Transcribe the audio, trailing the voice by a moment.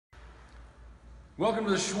Welcome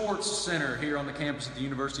to the Schwartz Center here on the campus at the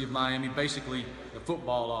University of Miami, basically the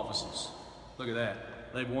football offices. Look at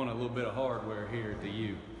that. They've won a little bit of hardware here at the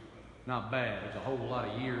U. Not bad. There's a whole lot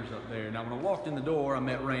of years up there. Now, when I walked in the door, I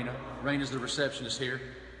met Raina. Raina's the receptionist here.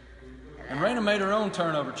 And Raina made her own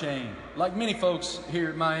turnover chain. Like many folks here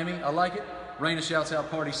at Miami, I like it. Raina shouts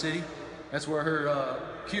out Party City. That's where her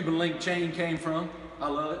Cuban link chain came from. I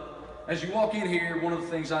love it. As you walk in here, one of the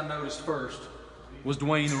things I noticed first was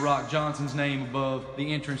Dwayne "The Rock" Johnson's name above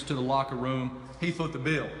the entrance to the locker room. He foot the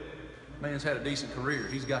bill. Man's had a decent career.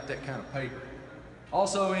 He's got that kind of paper.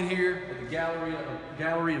 Also in here at the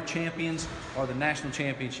Gallery of Champions are the national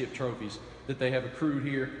championship trophies that they have accrued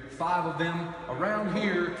here. 5 of them around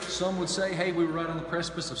here. Some would say, hey, we were right on the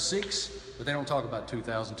precipice of 6, but they don't talk about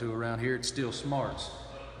 2002 around here. It's still smarts.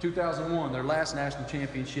 2001, their last national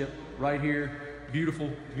championship, right here.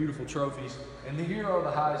 Beautiful, beautiful trophies. And here are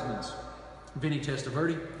the Heismans. Vinny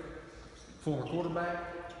Testaverde, former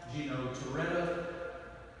quarterback. Gino Torretta,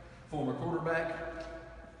 former quarterback.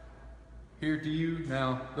 Here at the U.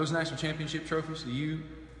 Now, those national championship trophies, the U,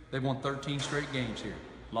 they've won 13 straight games here.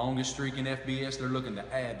 Longest streak in FBS. They're looking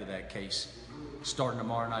to add to that case starting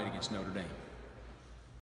tomorrow night against Notre Dame.